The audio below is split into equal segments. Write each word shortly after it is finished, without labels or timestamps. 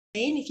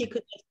if you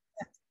could,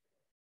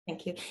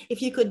 thank you.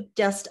 If you could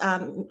just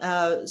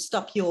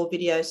stop your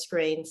video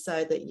screen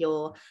so that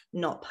you're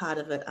not part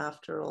of it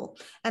after all.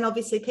 And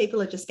obviously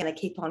people are just going to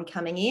keep on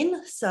coming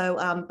in. So,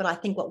 but I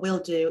think what we'll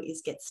do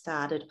is get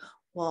started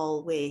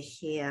while we're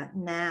here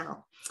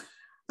now.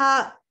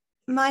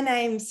 My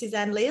name's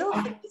Suzanne Leal,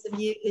 for those of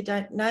you who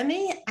don't know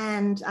me,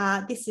 and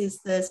this is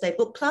Thursday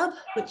Book Club,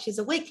 which is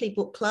a weekly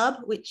book club,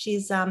 which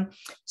is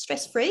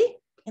stress-free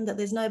in that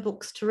there's no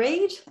books to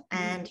read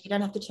and you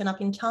don't have to turn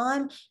up in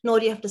time, nor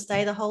do you have to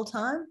stay the whole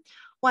time.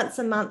 Once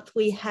a month,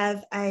 we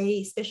have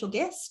a special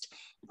guest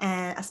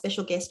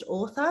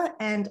author,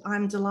 and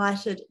I'm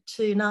delighted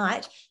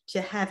tonight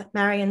to have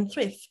Marion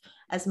Frith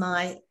as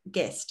my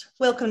guest.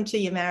 Welcome to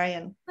you,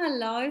 Marion.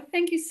 Hello,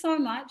 thank you so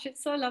much.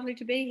 It's so lovely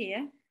to be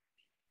here.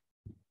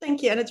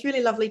 Thank you, and it's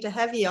really lovely to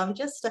have you. I'm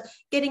just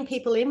getting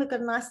people in. We've got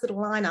a nice little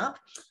lineup.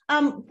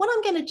 What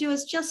I'm going to do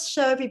is just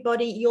show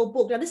everybody your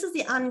book. Now, this is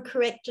the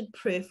uncorrected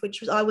proof,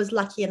 which I was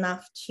lucky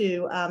enough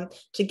to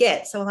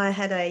get. So I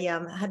had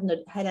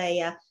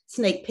a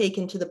sneak peek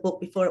into the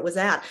book before it was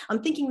out.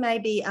 I'm thinking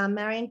maybe,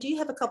 Marion, do you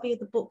have a copy of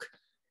the book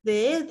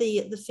there,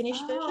 the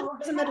finished version?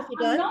 Doesn't matter if you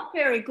don't. I'm not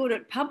very good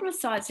at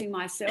publicising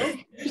myself.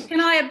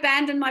 Can I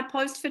abandon my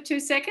post for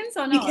 2 seconds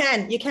or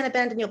not? You can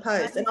abandon your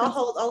post, and I'll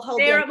hold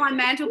there at my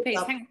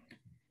mantelpiece.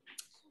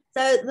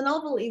 So the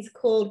novel is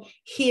called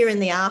Here in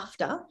the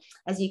After,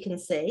 as you can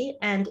see,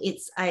 and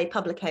it's a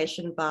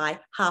publication by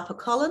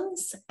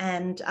HarperCollins.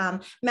 And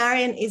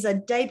Marion is a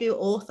debut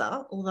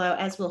author, although,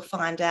 as we'll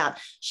find out,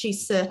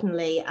 she's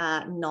certainly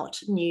not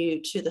new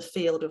to the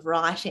field of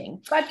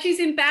writing. But she's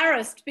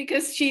embarrassed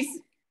because she's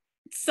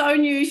so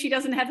new she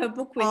doesn't have her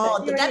book with her.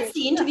 Oh, that's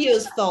the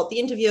interviewer's fault. The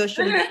interviewer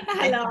should have.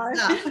 Hello.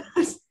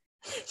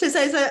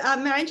 So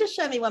Marion, just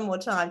show me one more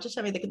time. Just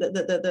show me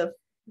the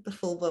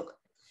full book.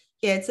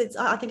 Yeah,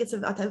 I think it's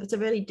a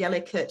really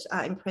delicate,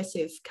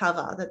 impressive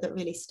cover that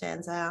really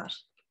stands out.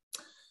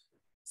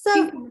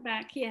 So in the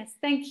back, yes,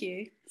 thank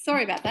you.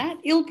 Sorry about that.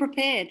 Ill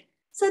prepared.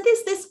 So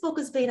this book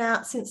has been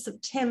out since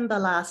September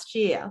last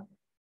year.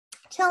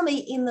 Tell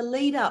me, in the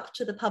lead up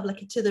to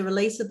the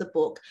release of the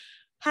book,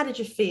 how did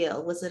you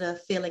feel? Was it a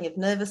feeling of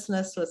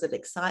nervousness? Was it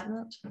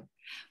excitement?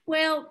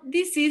 Well,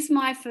 this is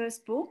my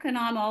first book, and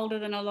I'm older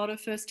than a lot of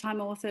first-time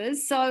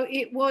authors, so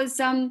it was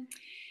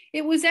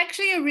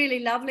actually a really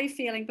lovely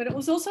feeling, but it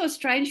was also a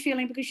strange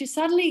feeling because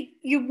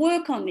you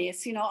work on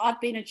this. You know, I've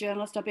been a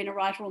journalist, I've been a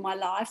writer all my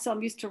life, so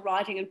I'm used to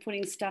writing and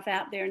putting stuff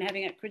out there and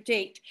having it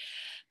critiqued.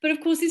 But of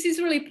course, this is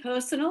really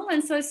personal.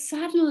 And so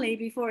suddenly,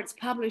 before it's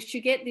published,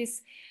 you get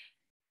this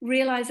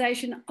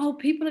realization, oh,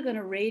 people are going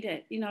to read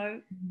it. You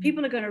know,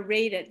 people are going to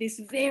read it. This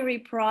very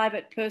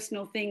private,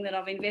 personal thing that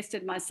I've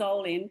invested my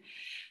soul in,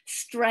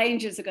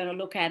 strangers are going to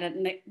look at it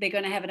and they're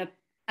going to have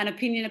an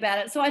opinion about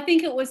it. So I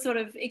think it was sort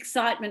of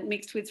excitement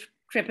mixed with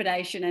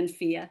trepidation and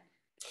fear.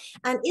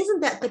 And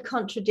isn't that the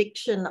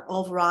contradiction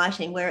of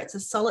writing, where it's a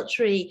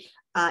solitary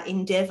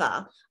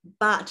endeavour,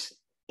 but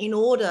in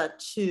order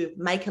to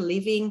make a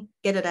living,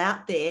 get it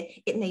out there,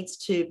 it needs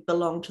to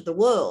belong to the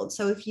world.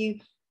 So if you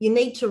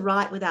need to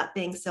write without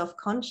being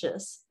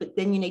self-conscious, but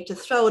then you need to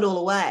throw it all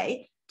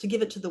away to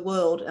give it to the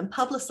world and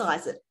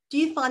publicise it. Do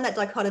you find that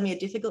dichotomy a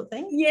difficult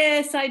thing?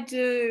 Yes, I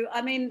do.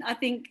 I mean, I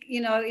think,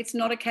 you know, it's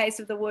not a case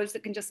of the words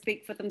that can just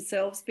speak for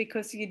themselves,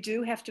 because you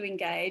do have to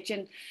engage.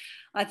 And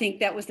I think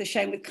that was the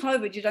shame with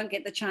COVID. You don't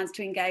get the chance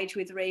to engage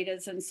with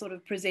readers and sort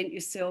of present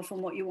yourself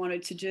and what you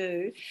wanted to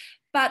do.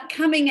 But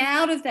coming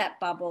out of that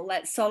bubble,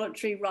 that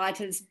solitary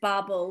writer's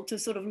bubble, to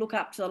sort of look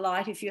up to the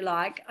light, if you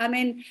like, I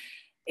mean,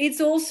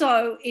 it's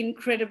also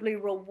incredibly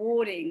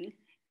rewarding,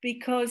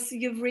 because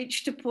you've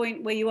reached a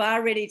point where you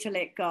are ready to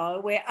let go,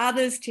 where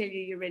others tell you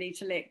you're ready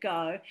to let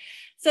go.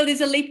 So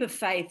there's a leap of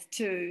faith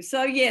too.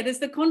 So yeah, there's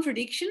the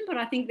contradiction, but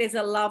I think there's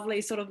a lovely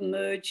sort of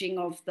merging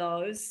of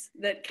those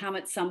that come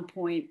at some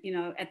point, you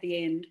know, at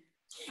the end.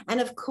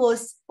 And of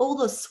course, all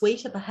the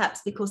sweeter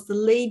perhaps because the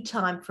lead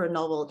time for a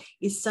novel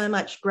is so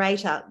much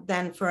greater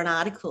than for an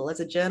article as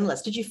a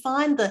journalist. Did you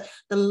find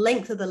the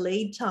length of the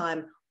lead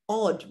time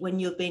odd when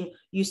you've been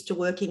used to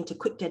working to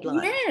quick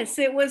deadlines? Yes,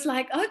 it was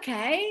like,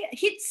 okay,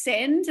 hit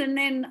send, and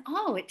then,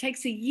 oh, it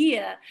takes a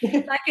year.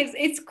 Like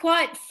it's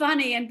quite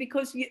funny, and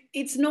because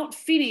it's not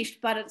finished,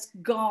 but it's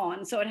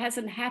gone, so it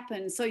hasn't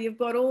happened. So you've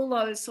got all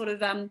those sort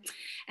of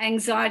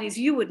anxieties.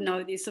 You would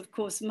know this, of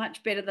course,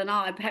 much better than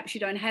I. Perhaps you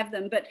don't have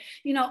them, but,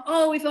 you know,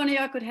 oh, if only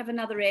I could have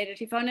another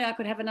edit, if only I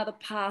could have another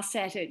pass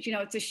at it. You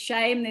know, it's a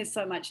shame there's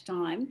so much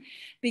time,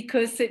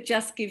 because it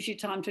just gives you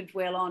time to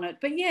dwell on it.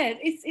 But yeah,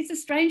 it's a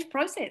strange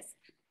process.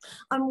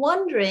 I'm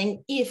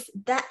wondering if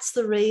that's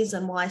the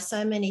reason why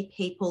so many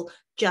people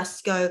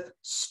just go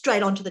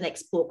straight on to the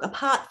next book,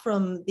 apart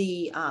from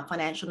the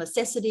financial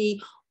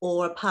necessity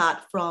or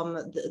apart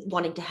from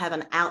wanting to have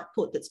an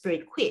output that's very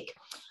quick.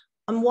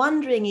 I'm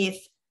wondering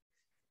if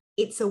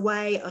it's a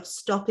way of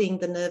stopping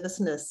the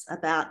nervousness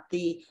about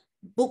the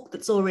book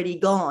that's already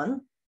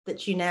gone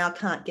that you now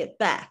can't get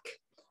back,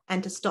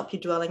 and to stop you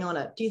dwelling on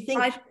it. Do you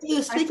think you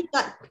were speaking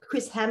about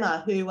Chris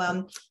Hammer,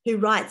 who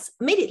writes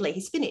immediately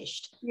he's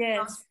finished? Yes.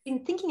 I've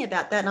been thinking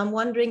about that, and I'm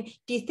wondering,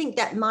 do you think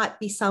that might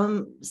be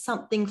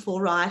something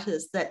for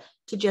writers, that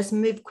to just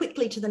move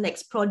quickly to the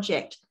next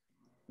project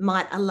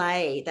might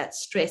allay that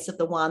stress of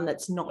the one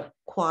that's not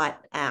quite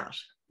out?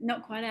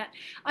 Not quite out.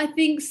 I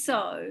think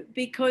so,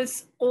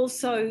 because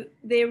also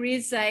there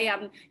is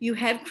you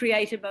have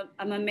created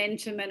a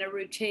momentum and a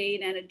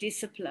routine and a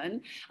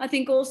discipline. I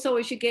think also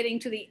as you're getting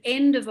to the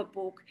end of a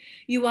book,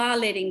 you are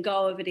letting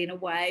go of it in a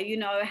way. You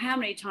know, how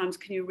many times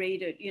can you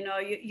read it? You know,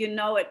 you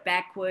know it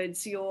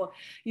backwards.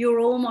 You're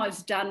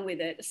almost done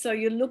with it. So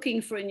you're looking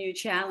for a new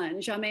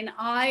challenge. I mean,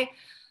 I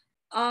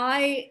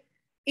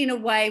in a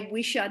way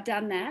wish I'd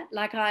done that.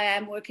 Like, I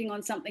am working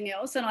on something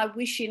else, and I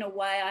wish in a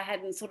way I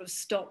hadn't sort of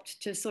stopped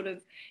to sort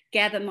of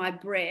gather my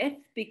breath,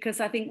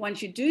 because I think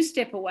once you do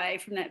step away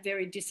from that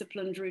very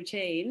disciplined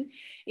routine,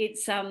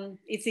 it's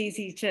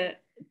easy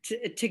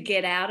to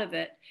get out of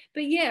it.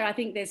 But yeah, I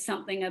think there's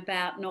something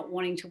about not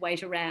wanting to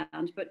wait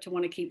around, but to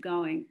want to keep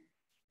going.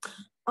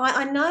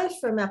 I know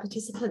from our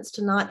participants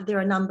tonight that there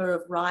are a number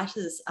of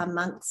writers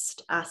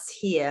amongst us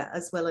here,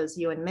 as well as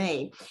you and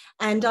me.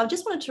 And I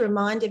just wanted to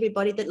remind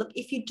everybody that, look,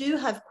 if you do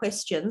have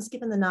questions,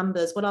 given the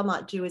numbers, what I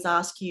might do is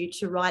ask you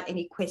to write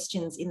any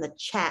questions in the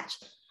chat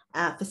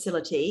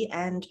facility.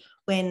 And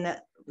when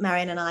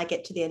Marion and I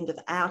get to the end of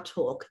our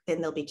talk, then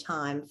there'll be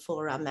time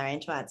for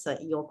Marion to answer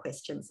your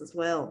questions as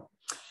well.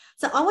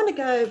 So I want to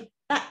go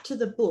back to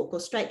the book, or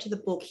straight to the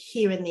book,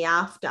 Here in the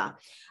After.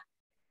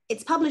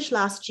 It's published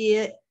last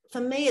year. For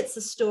me, it's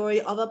the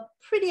story of a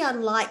pretty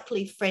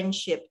unlikely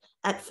friendship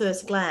at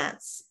first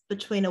glance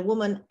between a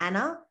woman,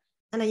 Anna,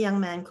 and a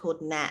young man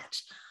called Nat.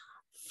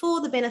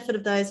 For the benefit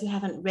of those who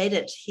haven't read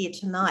it here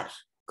tonight,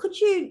 could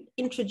you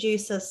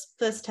introduce us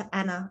first to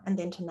Anna and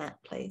then to Nat,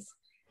 please?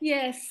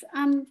 Yes.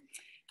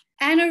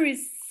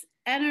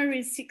 Anna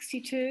is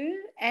 62,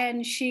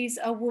 and she's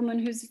a woman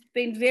who's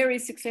been very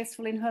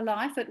successful in her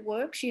life at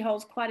work. She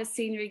holds quite a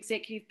senior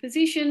executive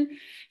position.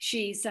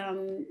 She's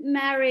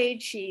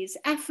married, she's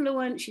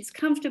affluent, she's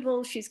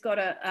comfortable, she's got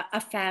a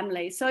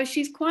family. So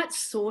she's quite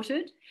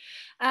sorted.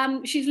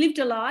 She's lived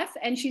a life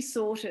and she's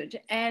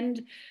sorted.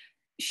 And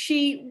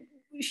she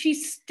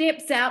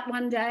steps out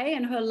one day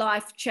and her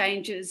life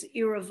changes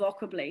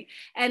irrevocably.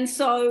 And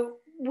so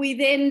we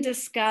then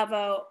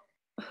discover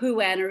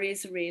who Anna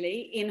is really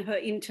in her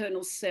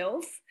internal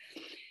self,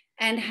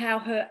 and how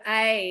her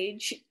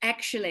age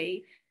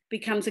actually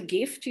becomes a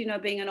gift, you know,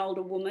 being an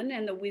older woman,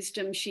 and the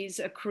wisdom she's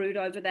accrued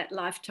over that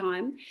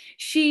lifetime.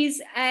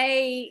 She's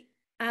very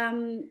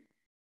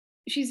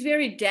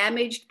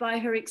damaged by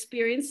her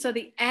experience. So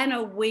the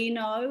Anna we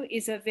know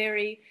is a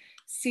very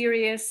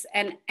serious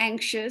and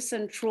anxious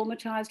and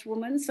traumatized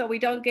woman. So we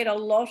don't get a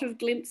lot of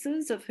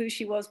glimpses of who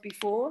she was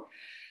before.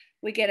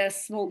 We get a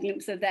small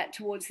glimpse of that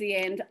towards the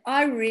end.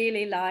 I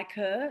really like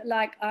her.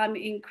 Like, I'm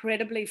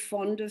incredibly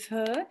fond of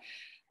her.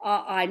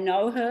 I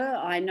know her.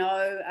 I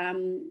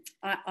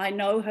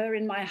know her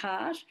in my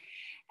heart,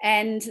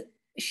 and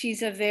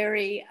she's a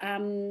very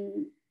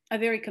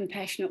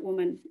compassionate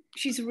woman.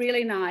 She's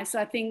really nice.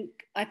 I think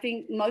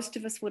most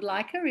of us would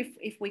like her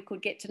if we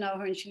could get to know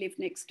her and she lived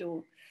next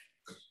door.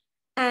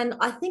 And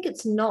I think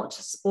it's not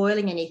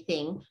spoiling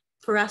anything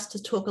for us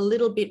to talk a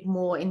little bit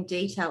more in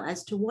detail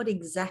as to what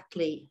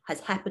exactly has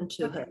happened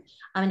to her.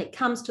 I mean, it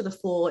comes to the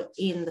fore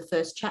in the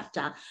first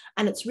chapter,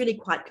 and it's really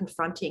quite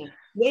confronting.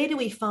 Where do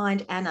we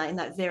find Anna in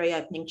that very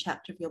opening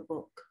chapter of your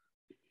book?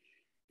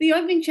 The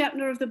opening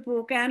chapter of the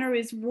book, Anna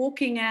is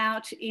walking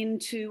out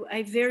into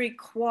a very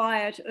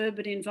quiet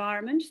urban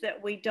environment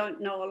that we don't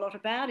know a lot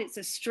about. It's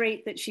a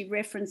street that she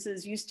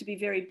references used to be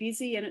very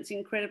busy, and it's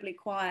incredibly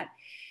quiet.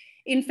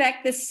 In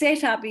fact, the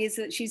setup is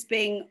that she's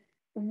being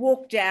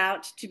walked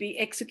out to be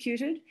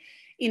executed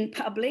in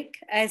public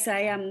as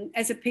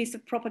a piece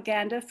of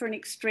propaganda for an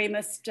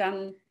extremist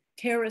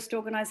terrorist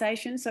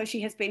organisation. So she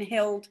has been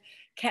held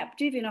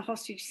captive in a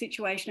hostage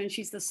situation, and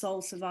she's the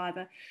sole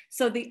survivor.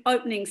 So the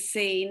opening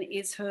scene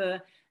is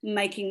her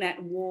making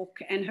that walk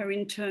and her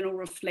internal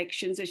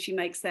reflections as she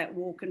makes that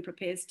walk and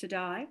prepares to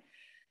die.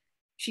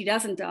 She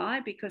doesn't die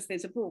because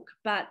there's a book,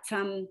 but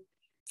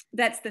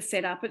that's the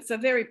setup. It's a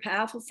very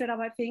powerful setup,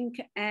 I think,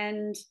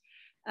 and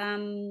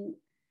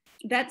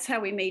that's how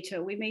we meet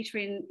her. We meet her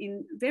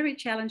in very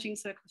challenging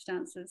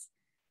circumstances.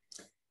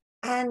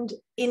 And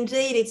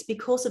indeed, it's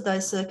because of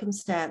those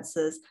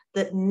circumstances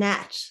that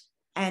Nat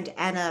and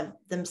Anna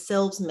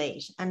themselves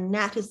meet. And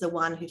Nat is the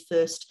one who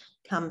first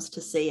comes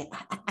to see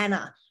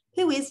Anna.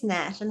 Who is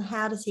Nat, and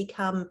how does he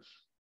come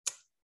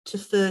to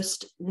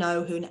first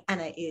know who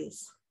Anna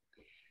is?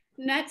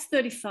 Nat's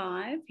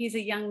 35. He's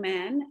a young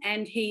man,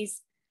 and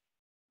he's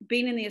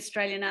been in the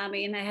Australian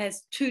Army and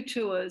has 2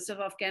 tours of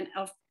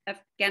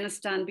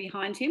Afghanistan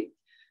behind him.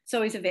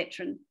 So he's a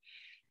veteran.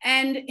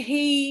 And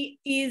he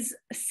is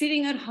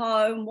sitting at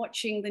home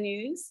watching the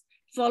news,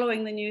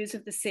 following the news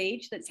of the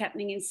siege that's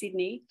happening in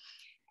Sydney.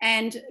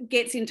 and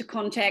gets into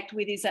contact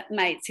with his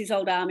mates, his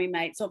old army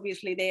mates.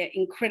 Obviously, they're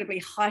incredibly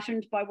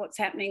heightened by what's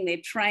happening. They're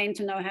trained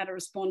to know how to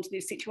respond to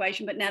this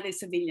situation, but now they're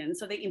civilians,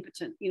 so they're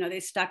impotent. You know, they're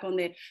stuck on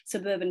their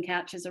suburban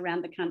couches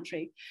around the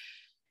country.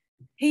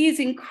 He is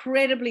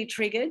incredibly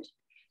triggered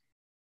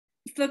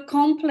for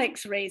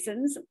complex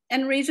reasons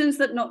and reasons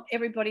that not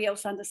everybody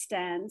else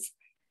understands.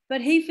 But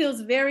he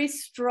feels very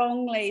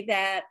strongly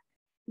that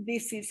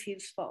this is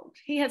his fault.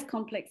 He has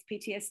complex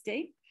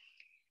PTSD.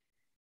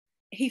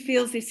 He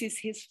feels this is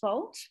his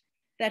fault,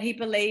 that he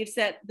believes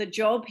that the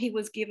job he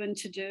was given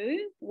to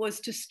do was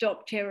to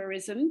stop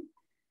terrorism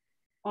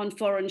on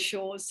foreign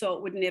shores so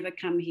it would never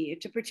come here,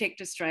 to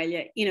protect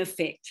Australia, in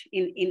effect,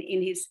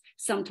 in his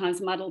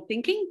sometimes muddled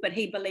thinking. But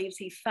he believes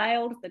he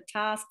failed. The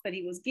task that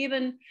he was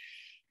given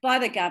by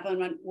the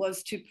government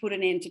was to put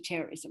an end to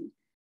terrorism.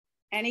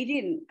 And he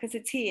didn't, because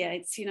it's here.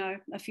 It's, you know,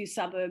 a few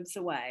suburbs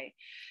away.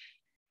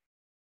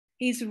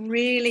 He's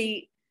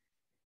really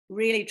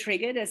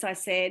triggered, as I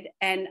said,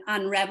 and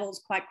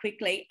unravels quite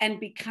quickly and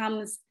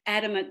becomes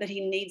adamant that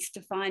he needs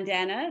to find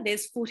Anna.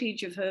 There's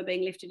footage of her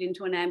being lifted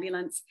into an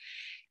ambulance,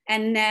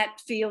 and Nat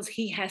feels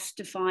he has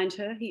to find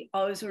her. He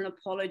owes her an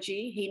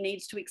apology. He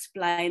needs to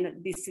explain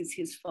that this is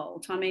his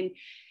fault. I mean,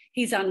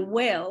 he's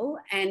unwell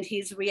and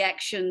his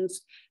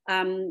reactions,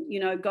 you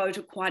know, go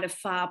to quite a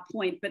far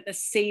point, but the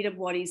seed of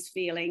what he's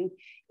feeling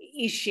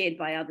is shared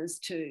by others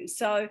too.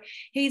 So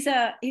he's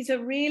a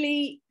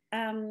really...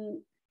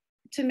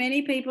 to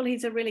many people,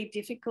 he's a really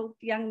difficult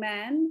young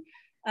man.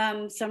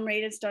 Some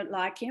readers don't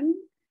like him.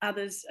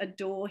 Others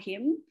adore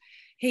him.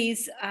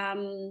 He's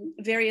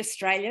very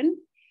Australian.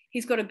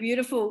 He's got a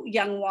beautiful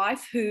young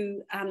wife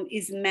who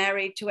is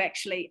married to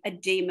actually a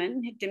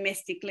demon.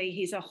 Domestically,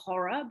 he's a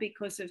horror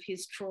because of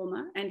his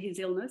trauma and his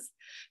illness.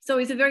 So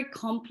he's a very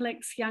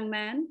complex young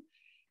man.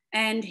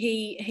 And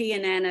he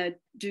and Anna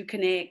do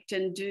connect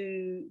and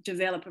do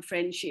develop a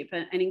friendship,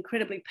 an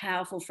incredibly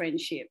powerful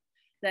friendship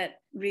that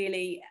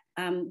really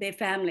their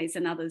families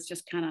and others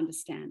just can't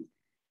understand.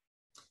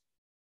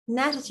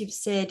 Nat, as you've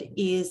said,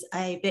 is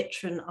a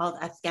veteran of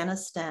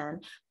Afghanistan,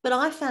 but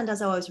I found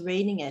as I was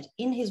reading it,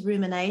 in his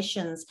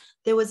ruminations,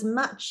 there was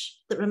much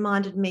that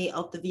reminded me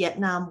of the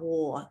Vietnam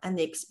War and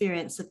the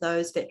experience of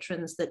those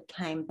veterans that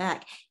came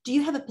back. Do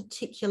you have a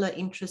particular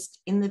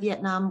interest in the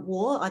Vietnam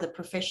War, either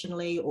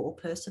professionally or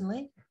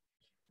personally?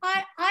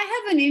 I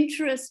have an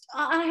interest.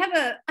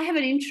 I have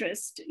an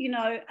interest, you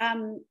know,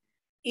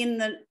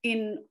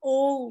 in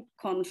all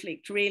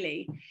conflict,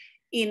 really,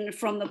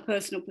 from the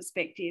personal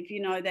perspective,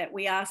 you know, that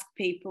we ask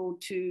people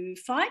to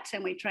fight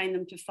and we train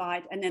them to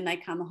fight and then they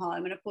come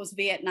home. And of course,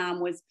 Vietnam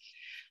was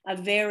a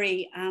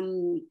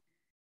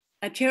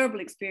terrible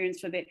experience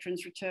for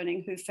veterans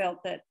returning who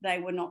felt that they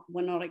were not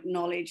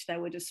acknowledged, they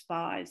were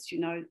despised, you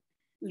know,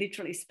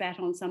 literally spat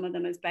on, some of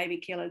them as baby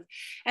killers.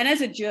 And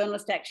as a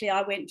journalist, actually,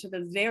 I went to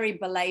the very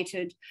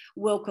belated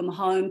welcome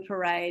home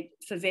parade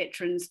for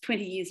veterans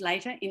 20 years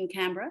later in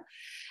Canberra.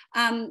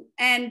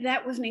 And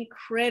that was an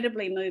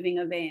incredibly moving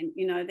event.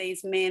 You know,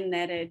 these men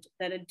that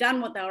had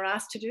done what they were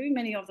asked to do,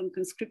 many of them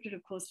conscripted,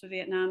 of course, for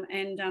Vietnam,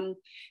 and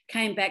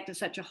came back to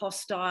such a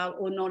hostile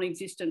or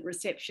non-existent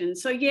reception.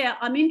 So, yeah,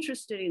 I'm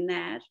interested in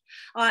that.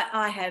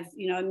 I have,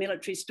 you know,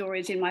 military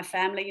stories in my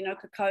family, you know,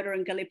 Kokoda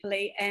and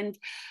Gallipoli, and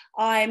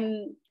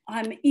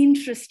I'm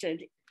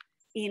interested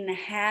in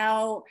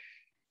how,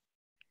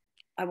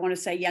 I want to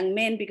say young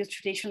men, because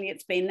traditionally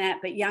it's been that,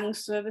 but young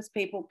service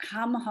people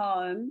come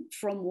home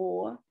from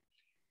war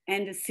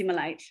and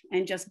assimilate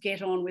and just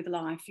get on with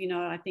life. You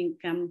know, I think,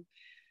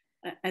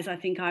 as I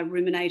think I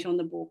ruminate on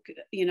the book,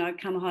 you know,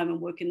 come home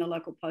and work in the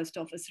local post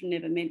office and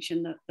never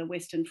mention the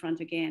Western Front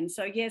again.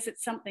 So yes,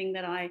 it's something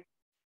that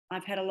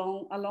I've had a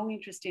long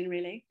interest in,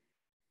 really.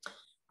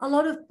 A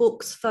lot of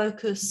books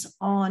focus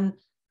on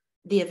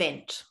the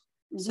event,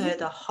 so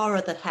the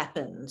horror that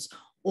happens,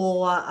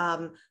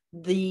 or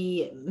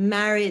the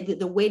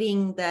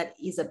wedding that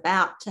is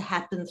about to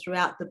happen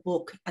throughout the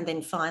book and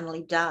then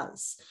finally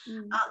does.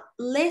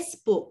 Less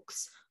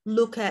books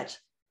look at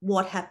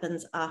what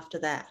happens after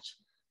that.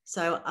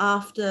 So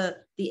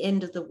after the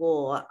end of the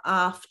war,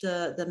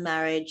 after the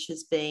marriage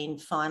has been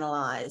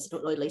finalised,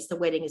 or at least the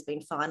wedding has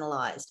been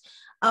finalised.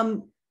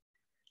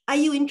 Are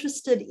you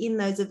interested in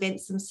those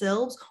events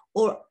themselves,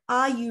 or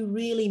are you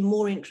really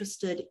more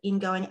interested in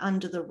going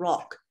under the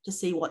rock to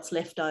see what's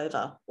left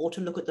over or to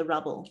look at the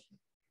rubble?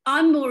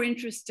 I'm more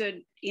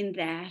interested in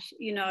that,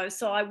 you know,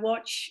 so I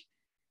watch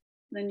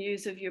the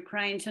news of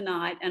Ukraine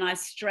tonight and I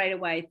straight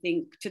away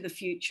think to the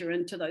future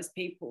and to those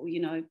people,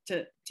 you know,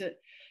 to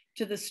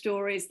the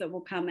stories that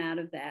will come out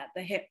of that,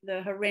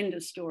 the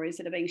horrendous stories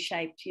that are being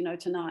shaped, you know,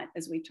 tonight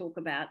as we talk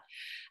about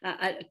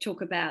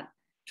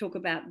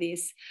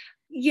this.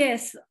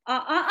 Yes,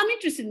 I'm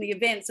interested in the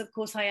events, of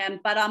course I am,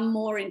 but I'm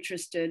more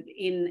interested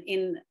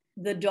in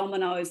the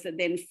dominoes that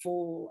then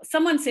fall.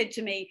 Someone said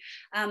to me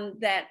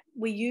that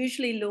we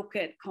usually look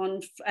at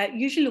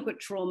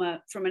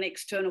trauma from an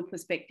external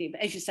perspective,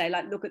 as you say,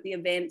 like look at the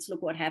events,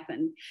 look what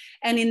happened.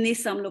 And in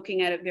this, I'm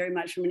looking at it very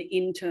much from an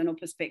internal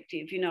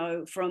perspective, you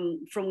know,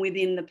 from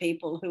within the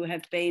people who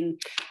have been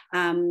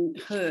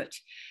hurt.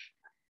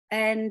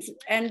 And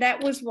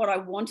that was what I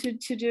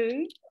wanted to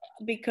do,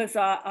 because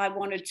I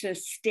wanted to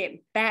step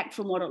back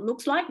from what it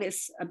looks like.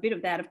 There's a bit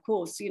of that, of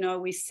course, you know,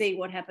 we see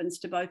what happens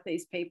to both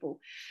these people,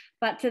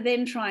 but to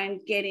then try and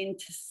get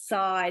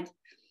inside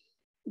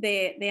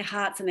their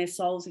hearts and their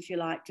souls, if you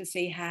like, to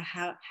see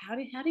how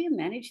do you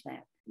manage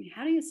that?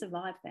 How do you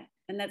survive that?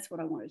 And that's what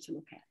I wanted to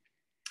look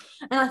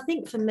at. And I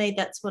think for me,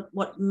 that's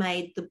what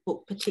made the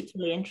book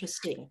particularly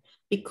interesting,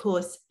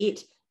 because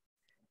it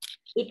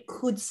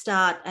could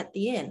start at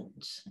the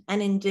end.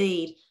 And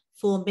indeed,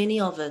 for many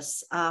of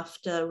us,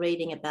 after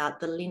reading about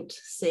the Lint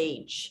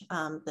siege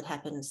that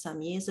happened some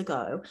years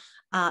ago,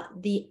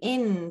 the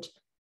end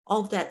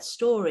of that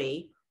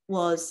story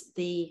was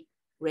the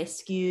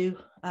rescue,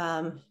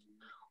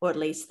 or at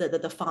least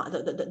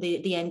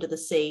the end of the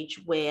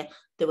siege, where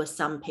there were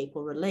some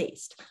people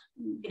released.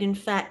 But in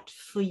fact,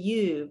 for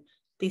you,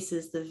 this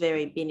is the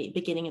very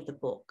beginning of the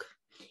book.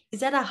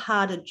 Is that a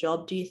harder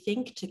job, do you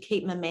think, to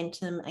keep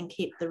momentum and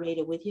keep the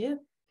reader with you?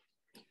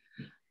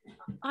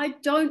 I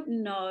don't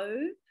know.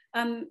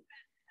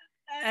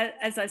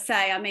 As I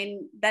say, I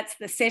mean, that's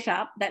the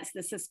setup, that's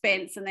the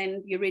suspense, and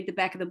then you read the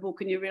back of the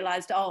book and you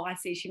realised, oh, I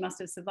see, she must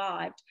have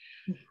survived.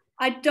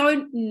 I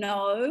don't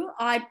know.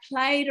 I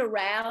played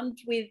around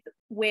with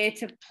where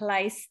to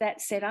place that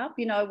setup,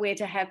 you know, where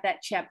to have that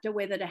chapter,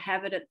 whether to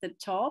have it at the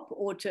top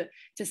or to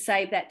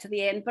save that to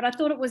the end. But I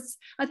thought it was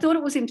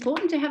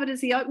important to have it as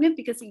the opener,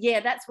 because,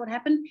 yeah, that's what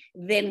happened.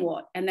 Then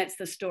what? And that's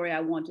the story I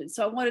wanted.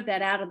 So I wanted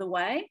that out of the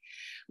way.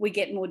 We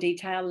get more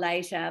detail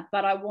later,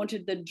 but I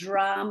wanted the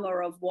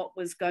drama of what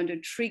was going to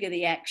trigger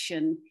the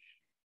action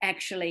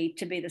actually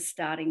to be the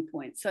starting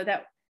point. So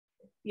that,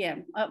 yeah,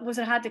 was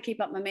it hard to keep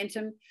up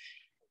momentum?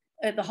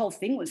 The whole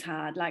thing was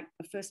hard. Like,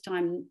 the first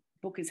time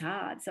book is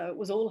hard, so it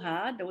was all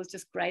hard. There was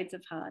just grades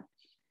of hard.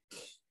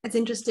 That's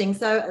interesting.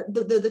 So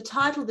the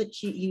title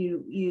that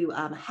you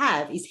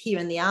have is Here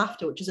and the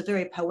After, which is a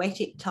very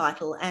poetic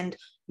title, and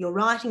your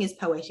writing is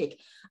poetic.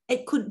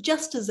 It could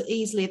just as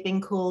easily have been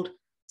called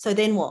So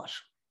Then What?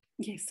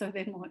 Yes, So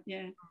Then What,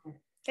 yeah.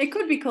 It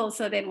could be called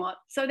So Then What?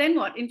 So Then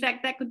What? In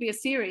fact, that could be a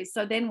series,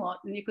 So Then What?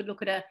 And you could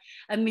look at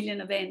a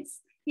million events.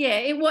 Yeah,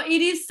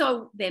 it is.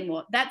 So then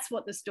what? That's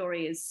what the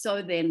story is.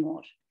 So then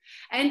what?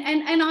 And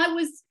I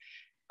was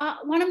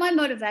one of my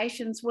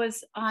motivations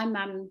was I'm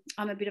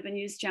a bit of a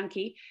news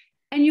junkie,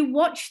 and you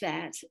watch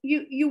that.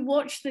 You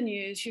watch the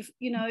news.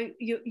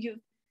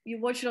 You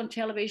watch it on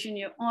television.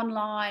 You're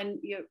online.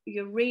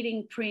 You're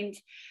reading print.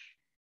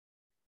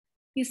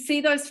 You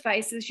see those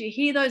faces. You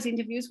hear those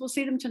interviews. We'll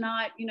see them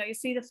tonight. You know, you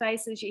see the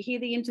faces. You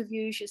hear the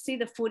interviews. You see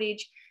the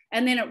footage.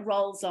 And then it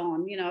rolls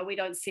on, you know, we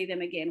don't see them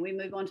again. We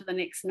move on to the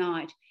next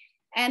night.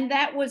 And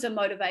that was a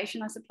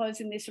motivation, I suppose,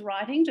 in this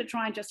writing, to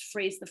try and just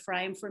freeze the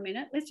frame for a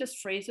minute. Let's just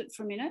freeze it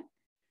for a minute.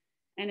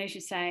 And as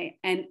you say,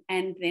 and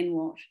then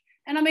what?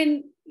 And I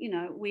mean, you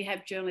know, we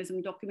have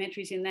journalism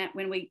documentaries in that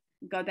when we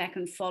go back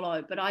and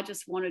follow, but I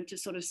just wanted to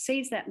sort of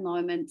seize that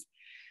moment,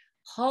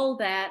 hold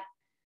that,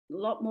 a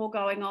lot more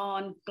going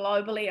on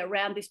globally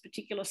around this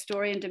particular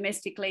story and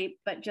domestically,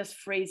 but just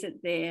freeze it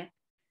there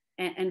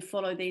and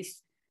follow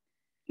this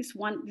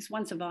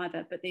one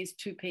survivor, but these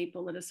two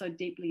people that are so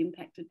deeply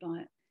impacted by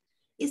it.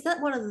 Is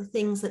that one of the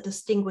things that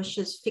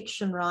distinguishes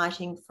fiction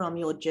writing from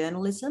your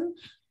journalism?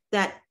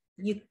 That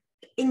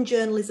in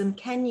journalism,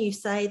 can you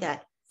say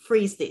that,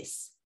 freeze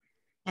this,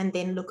 and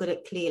then look at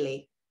it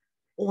clearly,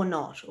 or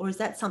not? Or is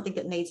that something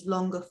that needs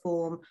longer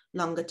form,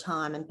 longer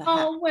time, and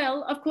perhaps? Oh,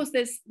 well, of course,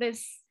 there's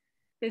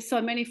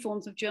so many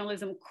forms of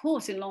journalism. Of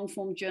course, in long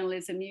form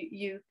journalism,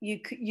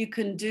 you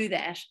can do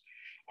that.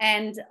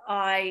 And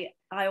I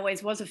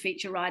always was a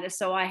feature writer,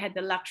 so I had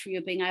the luxury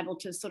of being able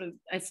to sort of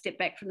step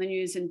back from the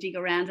news and dig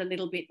around a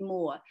little bit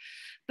more.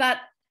 But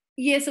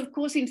yes, of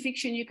course, in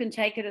fiction, you can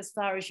take it as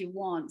far as you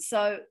want.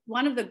 So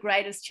one of the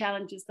greatest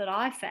challenges that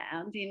I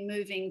found in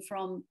moving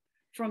from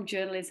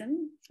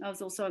journalism, I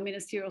was also a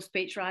ministerial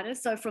speechwriter,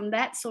 so from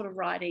that sort of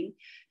writing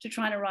to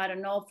trying to write a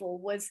novel,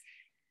 was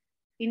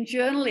in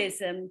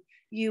journalism,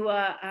 you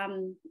are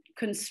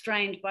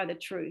constrained by the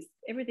truth.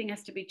 Everything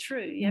has to be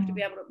true. You have to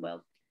be able to,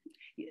 well,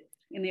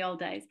 in the old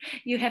days,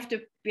 you have to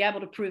be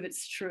able to prove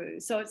it's true.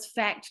 So it's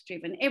fact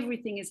driven.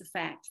 Everything is a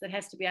fact that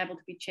has to be able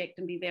to be checked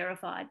and be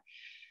verified.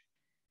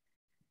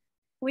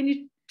 When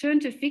you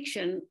turn to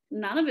fiction,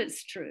 none of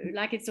it's true.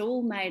 Like, it's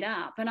all made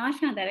up. And I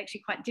found that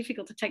actually quite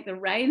difficult to take the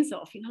reins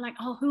off, you know, like,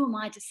 oh, who am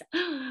I to say,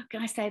 oh,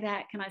 can I say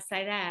that? Can I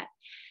say that?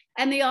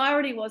 And the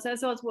irony was,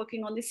 as I was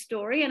working on this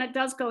story, and it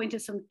does go into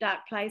some dark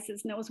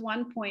places, and there was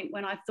one point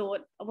when I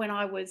thought, when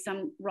I was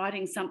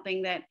writing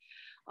something that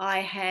I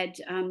had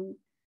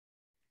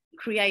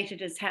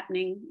created as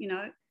happening, you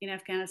know, in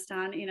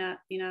Afghanistan, in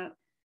a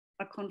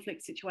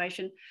conflict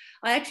situation,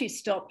 I actually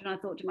stopped and I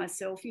thought to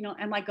myself, you know,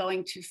 am I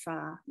going too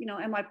far? You know,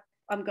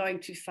 I'm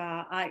going too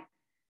far.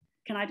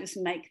 Can I just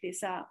make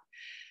this up?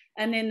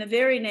 And then the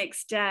very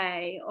next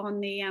day on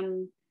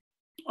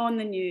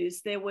the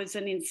news, there was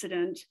an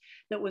incident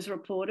that was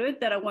reported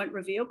that I won't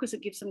reveal because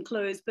it gives some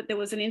clues, but there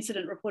was an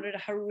incident reported, a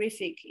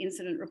horrific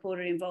incident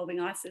reported involving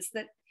ISIS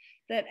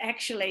that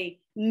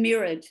actually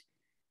mirrored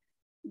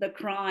the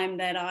crime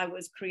that I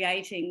was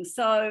creating.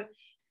 So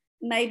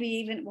maybe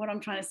even what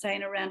I'm trying to say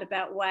in a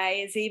roundabout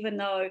way is, even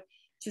though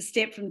to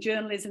step from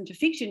journalism to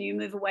fiction, you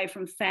move away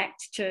from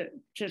fact to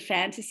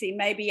fantasy,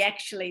 maybe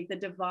actually the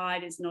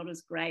divide is not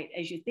as great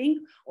as you think,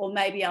 or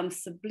maybe I'm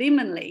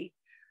subliminally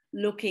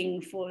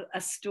looking for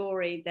a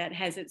story that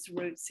has its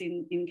roots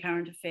in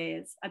current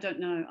affairs. I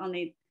don't know.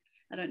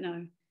 I don't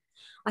know.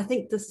 I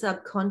think the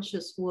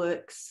subconscious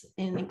works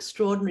in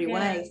extraordinary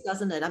ways,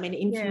 doesn't it? I mean,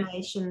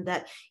 information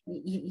that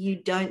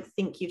you don't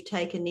think you've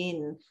taken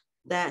in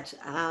that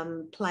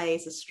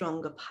plays a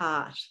stronger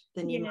part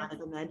than you might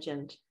have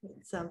imagined.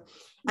 It's,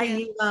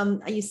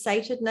 are you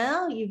sated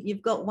now?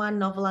 You've got one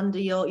novel under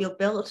your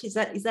belt. Is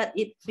that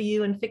it for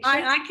you in fiction?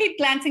 I keep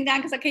glancing down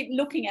because I keep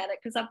looking at it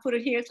because I put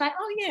it here. It's like,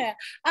 oh yeah.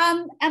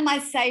 Am I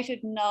sated?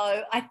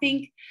 No. I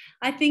think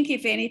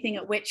if anything,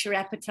 it whets your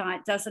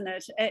appetite, doesn't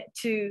it?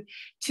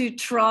 To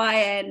try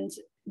and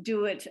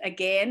do it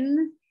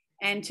again,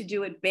 and to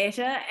do it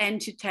better,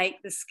 and to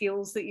take the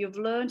skills that you've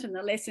learned and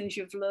the lessons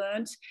you've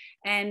learned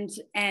and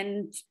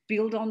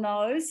build on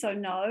those. So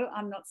no,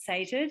 I'm not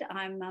sated.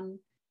 I'm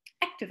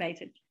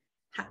activated.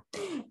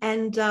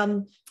 And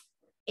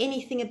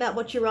anything about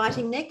what you're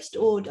writing next,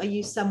 or are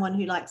you someone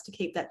who likes to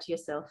keep that to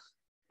yourself?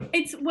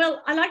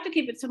 I like to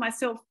keep it to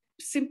myself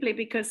simply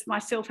because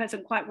myself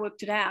hasn't quite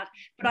worked it out.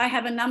 But I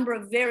have a number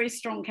of very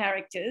strong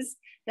characters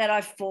that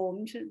I've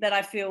formed that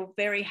I feel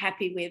very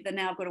happy with, and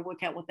now I've got to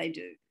work out what they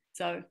do.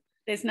 So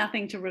there's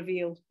nothing to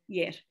reveal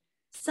yet.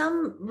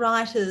 Some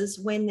writers,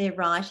 when they're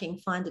writing,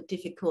 find it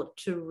difficult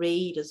to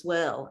read as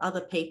well.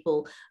 Other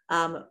people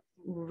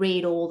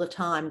read all the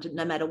time,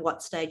 no matter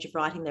what stage of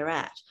writing they're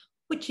at.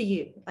 Which are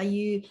you? Are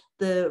you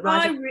the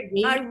writer?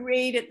 I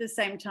read at the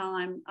same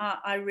time.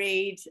 I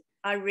read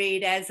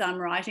as I'm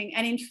writing.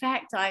 And in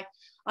fact,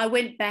 I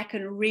went back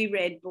and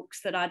reread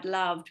books that I'd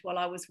loved while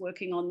I was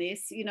working on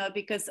this,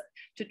 because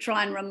to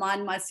try and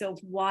remind myself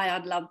why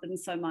I'd loved them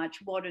so much,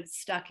 what had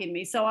stuck in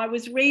me. So I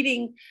was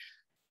reading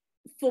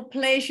for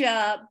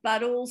pleasure,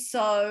 but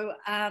also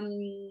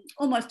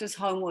almost as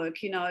homework,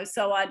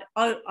 So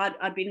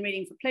I'd been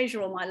reading for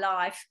pleasure all my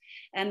life,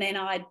 and then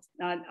I'd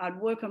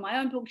work on my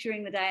own book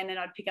during the day, and then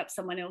I'd pick up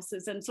someone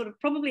else's and sort of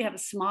probably have a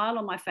smile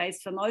on my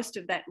face for most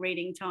of that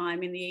reading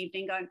time in the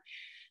evening, going,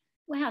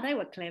 wow, they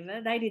were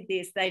clever. They did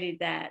this, they did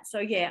that. So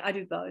yeah, I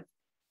do both.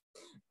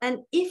 And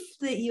if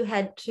you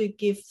had to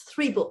give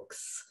 3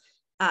 books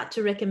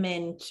to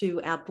recommend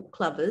to our book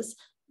clubbers,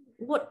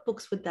 what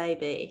books would they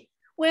be?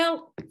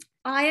 Well,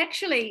 I've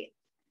actually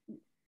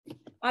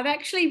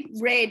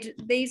read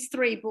these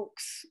 3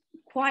 books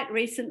quite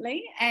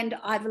recently, and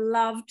I've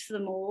loved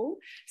them all.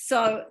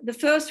 So the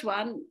first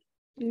one,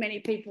 many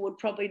people would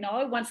probably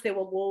know, Once There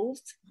Were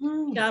Wolves,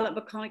 Charlotte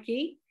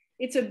McConaughey.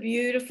 It's a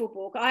beautiful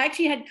book. I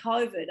actually had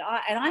COVID,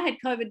 and I had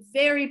COVID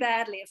very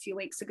badly a few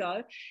weeks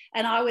ago,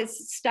 and I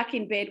was stuck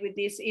in bed with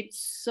this.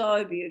 It's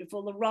so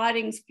beautiful. The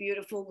writing's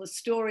beautiful. The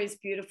story's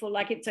beautiful.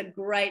 Like, it's a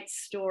great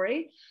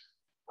story.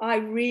 I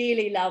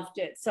really loved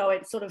it. So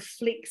it sort of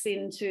flicks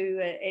into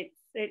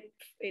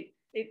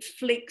it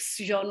flicks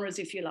genres,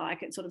 if you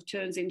like. It sort of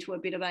turns into a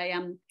bit of a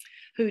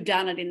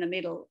whodunit in the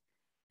middle.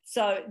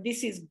 So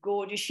this is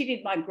gorgeous. She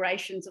did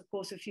Migrations, of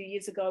course, a few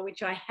years ago,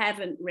 which I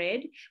haven't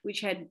read,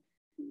 which had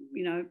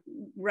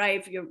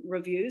rave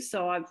reviews,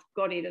 so I've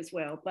got it as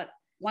well. But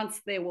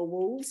Once There Were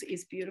Wolves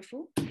is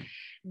beautiful.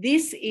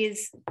 This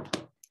is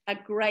a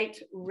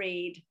great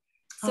read.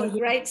 So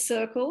Great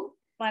Circle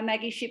by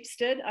Maggie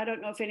Shipstead. I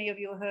don't know if any of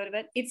you have heard of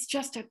it. It's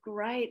just a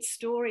great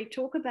story.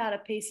 Talk about a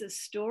piece of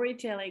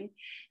storytelling.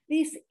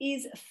 This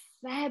is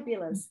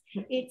fabulous.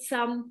 It's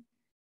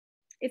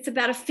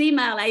about a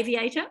female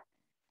aviator,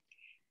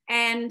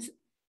 and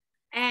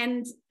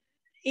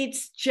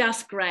it's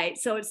just great.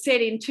 So it's set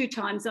in 2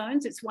 time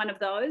zones. It's one of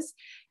those.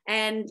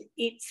 And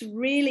it's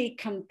really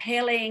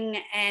compelling,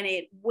 and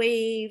it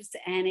weaves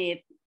and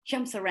it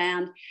jumps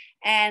around.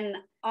 And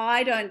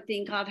I don't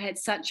think I've had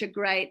such a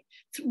great,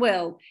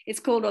 it's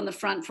called on the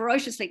front,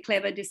 ferociously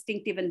clever,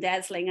 distinctive and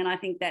dazzling. And I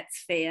think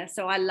that's fair.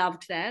 So I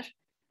loved that.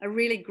 A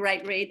really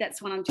great read.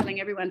 That's one I'm telling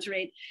everyone to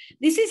read.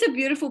 This is a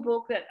beautiful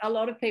book that a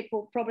lot of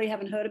people probably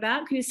haven't heard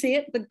about. Can you see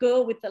it? The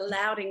Girl with the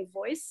Louding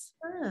Voice.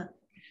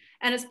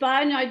 And it's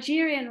by a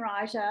Nigerian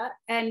writer,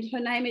 and her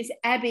name is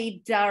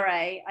Abi Dare,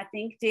 I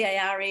think,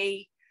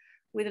 D-A-R-E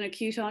with an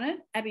acute on it,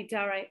 Abi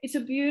Dare. It's a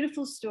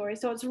beautiful story.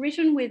 So it's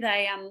written with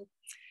an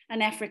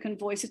African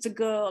voice. It's a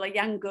girl, a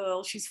young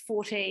girl. She's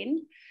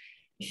 14.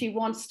 She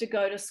wants to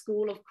go to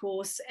school, of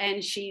course,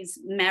 and she's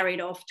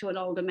married off to an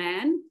older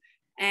man,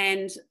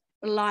 and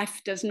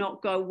life does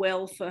not go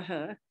well for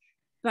her.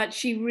 But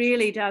she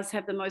really does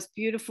have the most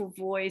beautiful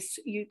voice.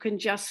 You can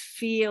just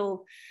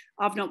feel,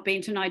 I've not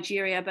been to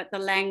Nigeria, but the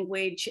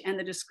language and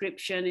the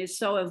description is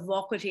so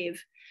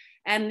evocative.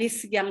 And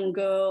this young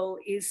girl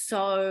is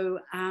so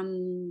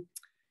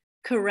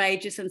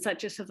courageous and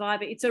such a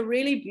survivor. It's a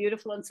really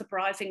beautiful and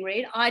surprising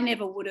read. I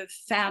never would have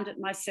found it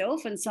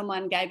myself, and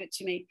someone gave it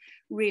to me.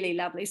 Really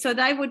lovely. So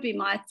they would be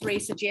my 3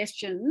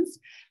 suggestions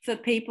for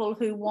people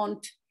who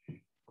want,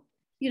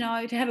 you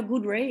know, to have a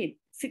good read.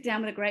 Sit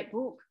down with a great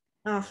book.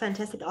 Oh,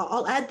 fantastic.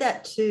 I'll add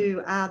that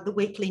to the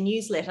weekly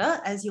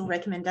newsletter as your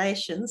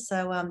recommendations,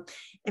 so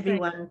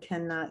everyone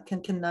can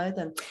know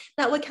them.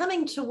 Now, we're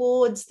coming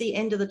towards the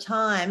end of the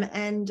time,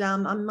 and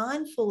I'm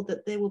mindful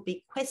that there will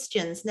be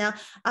questions. Now,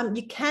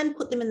 you can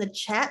put them in the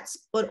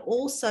chats, but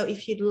also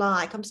if you'd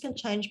like, I'm just going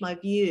to change my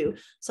view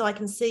so I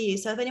can see you.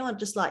 So if anyone would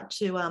just like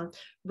to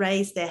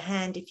raise their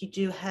hand if you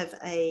do have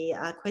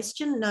a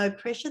question, no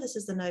pressure. This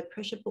is the No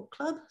Pressure Book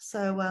Club.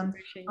 So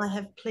I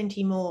have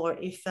plenty more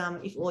if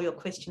all your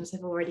questions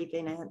have already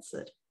been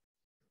answered.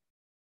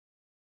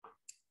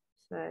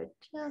 So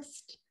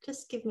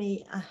just give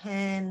me a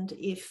hand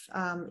if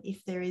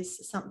there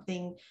is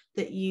something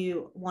that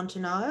you want to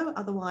know.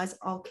 Otherwise,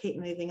 I'll keep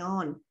moving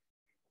on.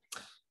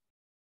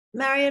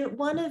 Marion,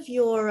 one of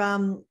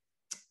your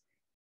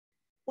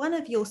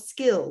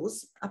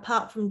skills,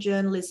 apart from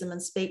journalism and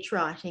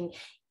speechwriting,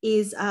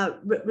 is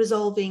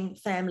resolving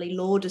family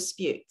law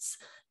disputes.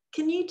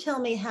 Can you tell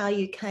me how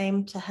you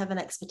came to have an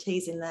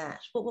expertise in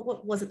that?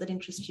 What was it that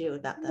interested you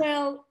about that?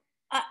 Well,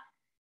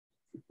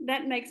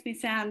 that makes me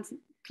sound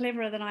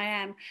cleverer than I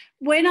am.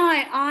 When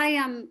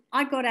I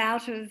got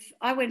out of,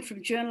 I went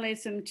from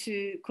journalism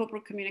to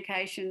corporate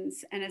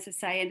communications, and as I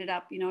say, ended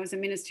up, you know, as a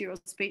ministerial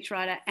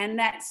speechwriter, and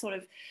that sort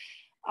of,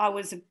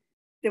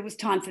 there was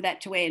time for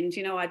that to end.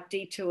 You know, I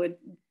detoured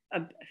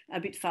a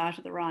bit far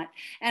to the right,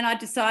 and I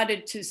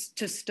decided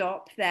to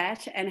stop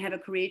that and have a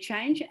career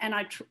change, and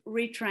I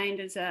retrained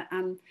as a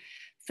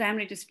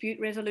family dispute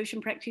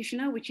resolution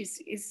practitioner, which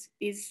is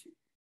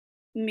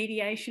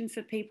mediation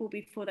for people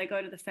before they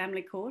go to the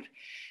family court.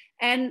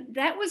 And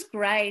that was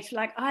great.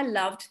 Like, I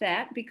loved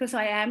that because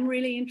I am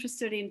really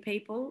interested in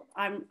people.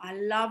 I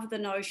love the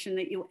notion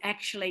that you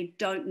actually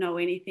don't know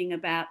anything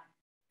about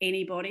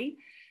anybody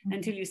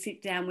until you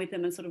sit down with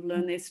them and sort of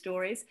learn their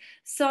stories.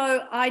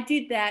 So I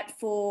did that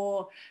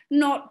for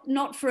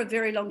not for a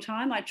very long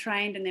time. I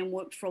trained and then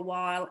worked for a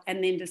while,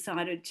 and then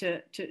decided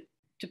to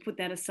put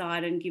that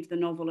aside and give the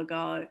novel a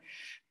go.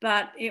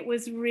 But it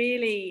was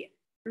really,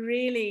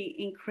 really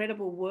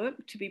incredible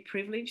work to be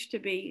privileged to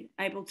be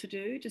able to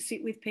do, to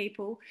sit with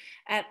people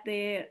at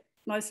their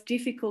most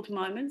difficult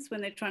moments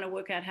when they're trying to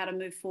work out how to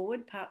move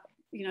forward,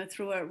 you know,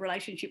 through a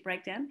relationship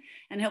breakdown,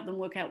 and help them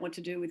work out what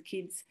to do with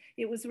kids.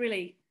 It was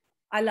really,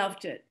 I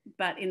loved it,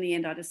 but in the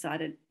end I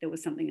decided there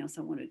was something else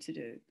I wanted to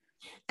do.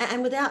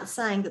 And without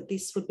saying that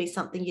this would be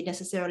something you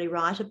necessarily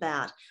write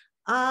about,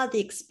 are the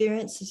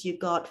experiences you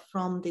got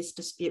from this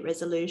dispute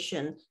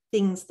resolution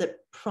things that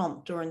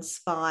prompt or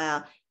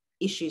inspire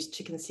issues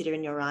to consider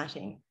in your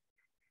writing?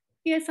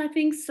 Yes, I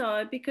think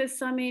so,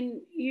 because, I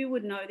mean, you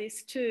would know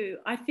this too.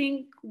 I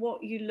think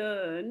what you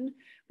learn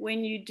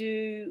when you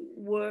do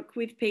work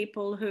with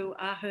people who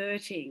are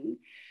hurting,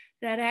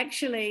 that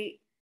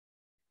actually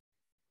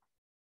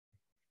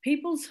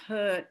people's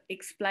hurt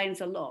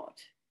explains a lot.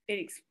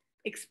 It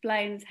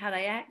explains how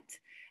they act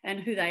and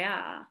who they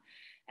are.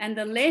 And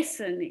the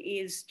lesson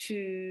is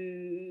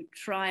to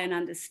try and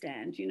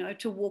understand, you know,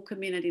 to walk a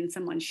minute in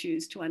someone's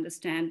shoes to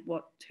understand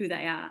who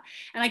they are.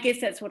 And I guess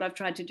that's what I've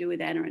tried to do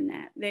with Anna and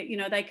Nat. That, you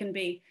know, they can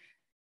be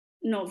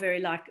not very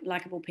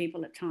likable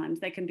people at times.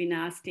 They can be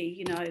nasty,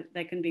 you know,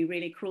 they can be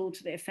really cruel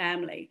to their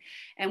family.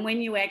 And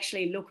when you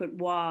actually look at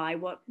why,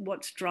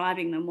 what's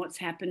driving them, what's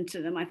happened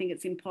to them, I think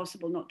it's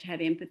impossible not to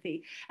have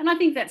empathy. And I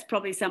think that's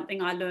probably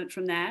something I learned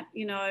from that,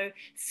 you know,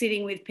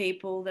 sitting with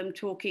people, them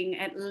talking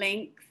at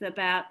length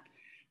about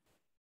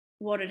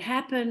what had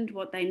happened,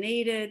 what they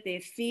needed, their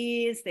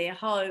fears, their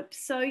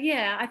hopes. So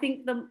yeah, I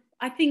think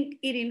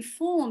it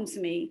informs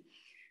me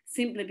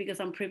simply because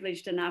I'm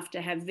privileged enough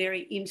to have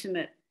very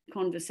intimate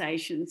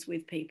conversations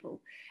with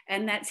people.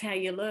 And that's how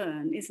you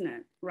learn, isn't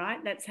it?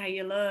 Right? That's how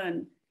you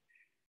learn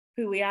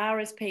who we are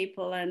as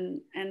people,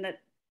 and that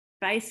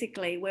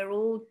basically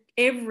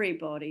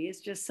everybody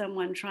is just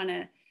someone trying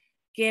to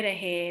get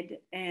ahead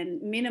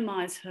and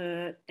minimize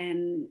hurt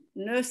and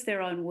nurse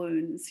their own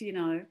wounds, you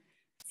know.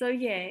 So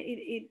yeah,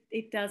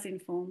 it does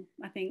inform,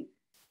 I think.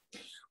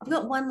 I've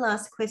got one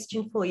last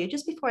question for you.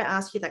 Just before I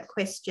ask you that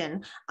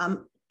question,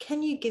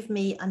 can you give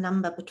me a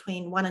number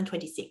between 1 and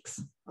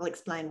 26? I'll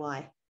explain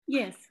why.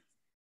 Yes.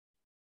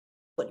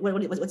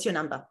 What's your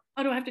number?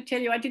 Oh, do I have to tell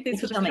you? I did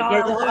this with a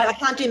child. Yeah, I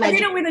can't do magic. I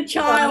did it with a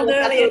child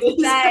earlier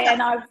today,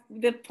 and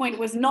the point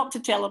was not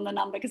to tell them the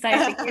number because they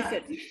have to guess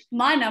it.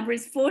 My number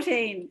is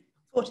 14.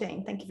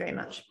 14, thank you very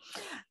much.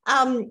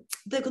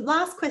 The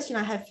last question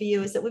I have for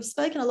you is that we've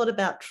spoken a lot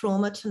about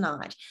trauma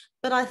tonight,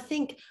 but I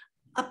think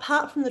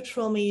apart from the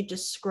trauma you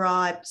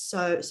described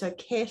so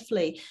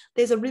carefully,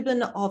 there's a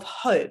ribbon of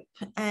hope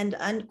and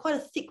quite a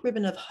thick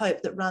ribbon of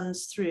hope that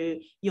runs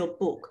through your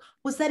book.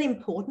 Was that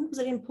important? Was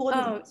it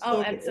important that the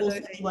story absolutely.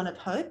 also be one of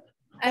hope?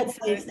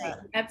 Absolutely,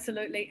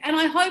 absolutely. And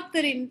I hope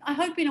in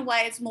a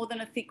way it's more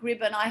than a thick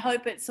ribbon. I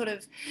hope it's sort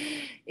of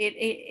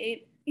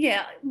thick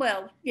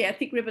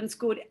ribbon's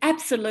good.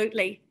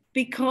 Absolutely.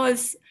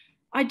 Because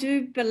I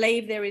do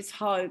believe there is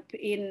hope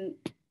in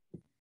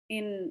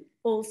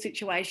all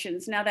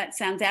situations. Now that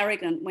sounds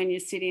arrogant when you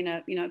sit in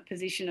a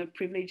position of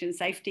privilege and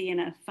safety in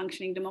a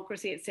functioning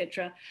democracy,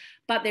 etc.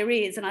 But there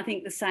is, and I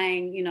think the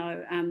saying,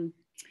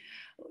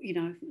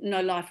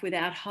 no life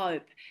without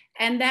hope.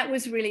 And that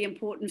was really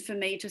important for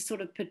me to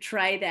sort of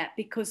portray that,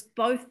 because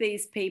both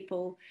these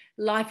people,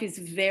 life is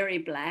very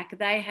black.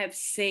 They have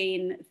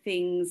seen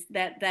things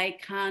that they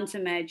can't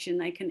imagine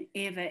they can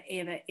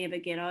ever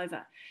get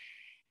over.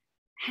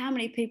 How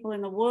many people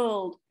in the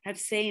world have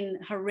seen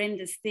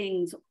horrendous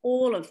things?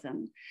 All of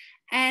them.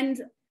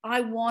 And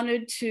I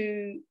wanted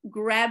to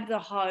grab the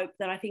hope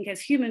that I think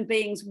as human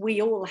beings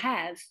we all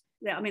have.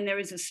 I mean, there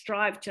is a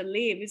strive to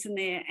live, isn't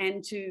there?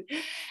 And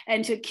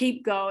to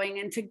keep going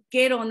and to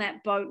get on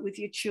that boat with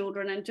your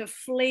children and to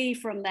flee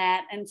from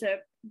that and to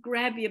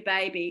grab your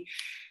baby.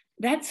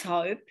 That's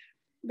hope.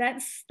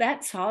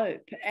 That's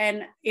hope.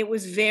 And it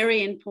was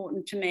very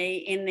important to me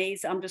in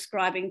these, I'm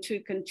describing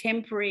two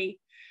contemporary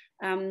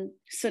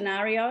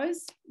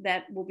scenarios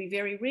that will be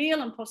very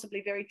real and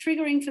possibly very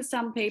triggering for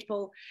some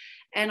people.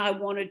 And I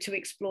wanted to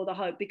explore the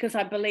hope because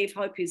I believe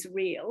hope is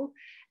real.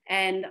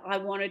 And I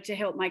wanted to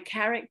help my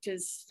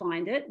characters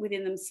find it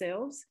within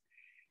themselves.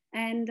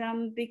 And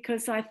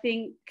because I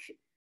think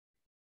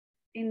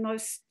in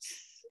most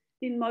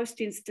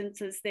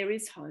instances there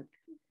is hope,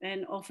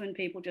 and often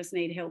people just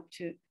need help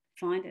to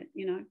find it,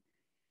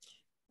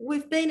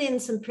 We've been in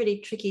some pretty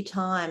tricky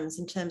times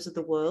in terms of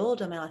the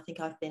world. I mean, I think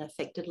I've been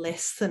affected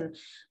less than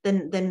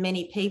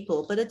many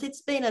people, but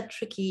it's been a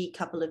tricky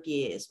couple of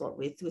years,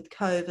 with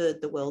COVID,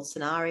 the world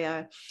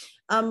scenario.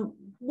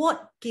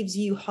 What gives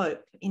you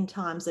hope in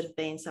times that have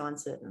been so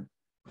uncertain?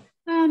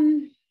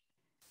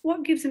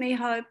 What gives me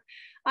hope?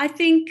 I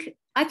think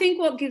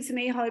what gives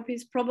me hope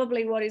is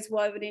probably what is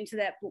woven into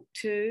that book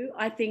too.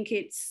 I think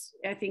it's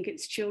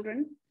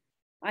children.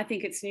 I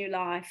think it's new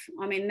life.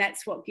 I mean,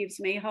 that's what gives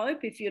me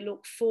hope. If you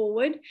look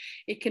forward,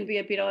 it can be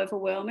a bit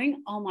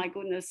overwhelming. Oh my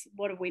goodness,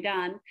 what have we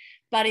done?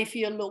 But if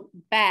you look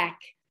back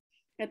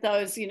at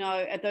those,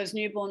 at those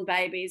newborn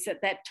babies,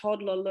 at that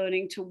toddler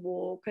learning to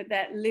walk, at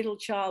that little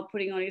child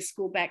putting on his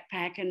school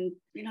backpack and,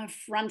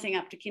 fronting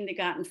up to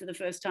kindergarten for the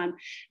first time,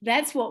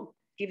 that's what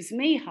gives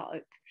me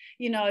hope.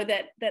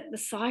 That the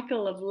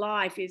cycle of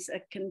life is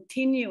a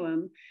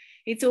continuum.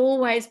 It's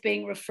always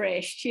being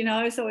refreshed,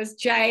 so as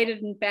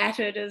jaded and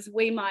battered as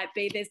we might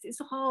be, there's this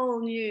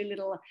whole new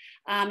little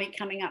army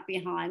coming up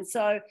behind.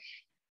 So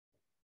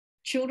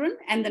children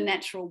and the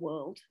natural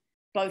world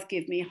both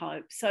give me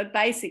hope. So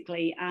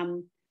basically,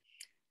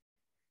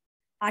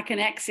 I can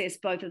access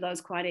both of those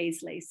quite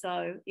easily.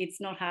 So it's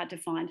not hard to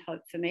find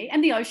hope for me.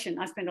 And the ocean,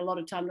 I spend a lot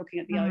of time looking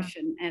at the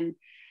ocean, and,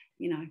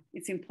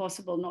 it's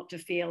impossible not to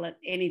feel that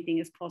anything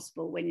is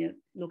possible when you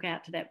look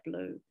out to that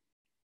blue.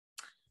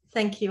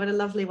 Thank you. What a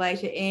lovely way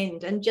to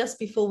end. And just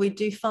before we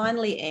do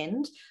finally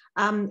end,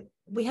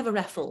 we have a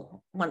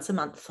raffle once a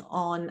month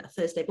on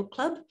Thursday Book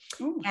Club.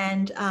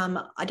 And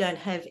I don't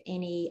have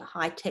any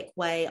high-tech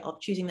way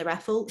of choosing the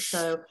raffle.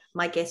 So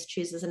my guest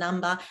chooses a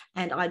number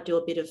and I do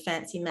a bit of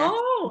fancy math.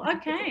 Oh,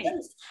 okay.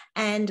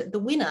 And the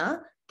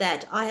winner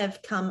that I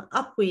have come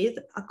up with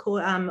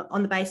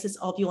on the basis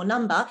of your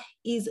number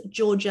is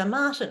Georgia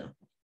Martin.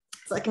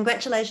 So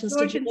congratulations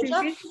to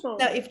Georgia.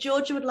 Now, if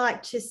Georgia would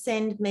like to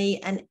send me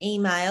an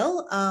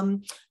email,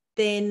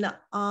 then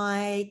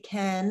I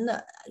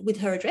can, with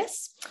her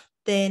address,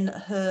 then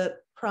her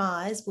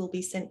prize will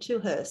be sent to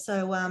her.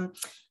 So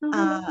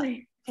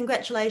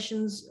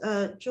congratulations,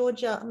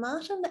 Georgia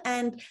Martin.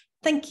 And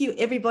thank you,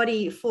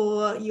 everybody,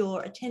 for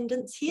your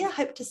attendance here.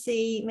 Hope to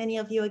see many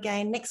of you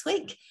again next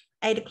week,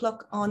 8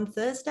 o'clock on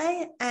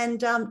Thursday. And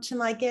to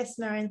my guest,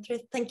 Marian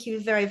Frith, thank you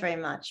very, very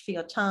much for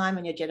your time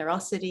and your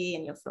generosity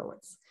and your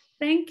thoughts.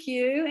 Thank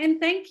you. And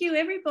thank you,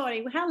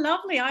 everybody. How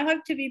lovely. I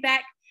hope to be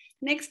back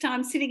next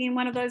time sitting in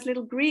one of those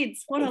little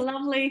grids. What a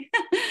lovely,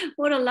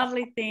 what a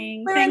lovely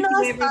thing. We're thank a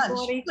nice you,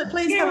 everybody. Bunch.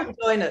 Please come and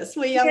join us.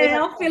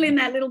 I'll fill in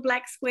that little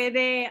black square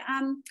there.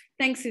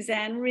 Thanks,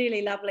 Suzanne.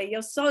 Really lovely.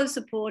 You're so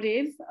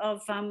supportive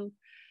of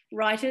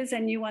writers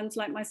and new ones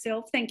like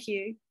myself. Thank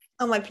you.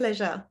 Oh, my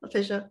pleasure. My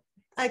pleasure.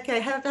 Okay,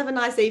 have a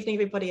nice evening,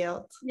 everybody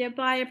else. Yeah,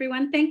 bye,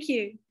 everyone. Thank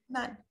you.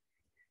 Bye.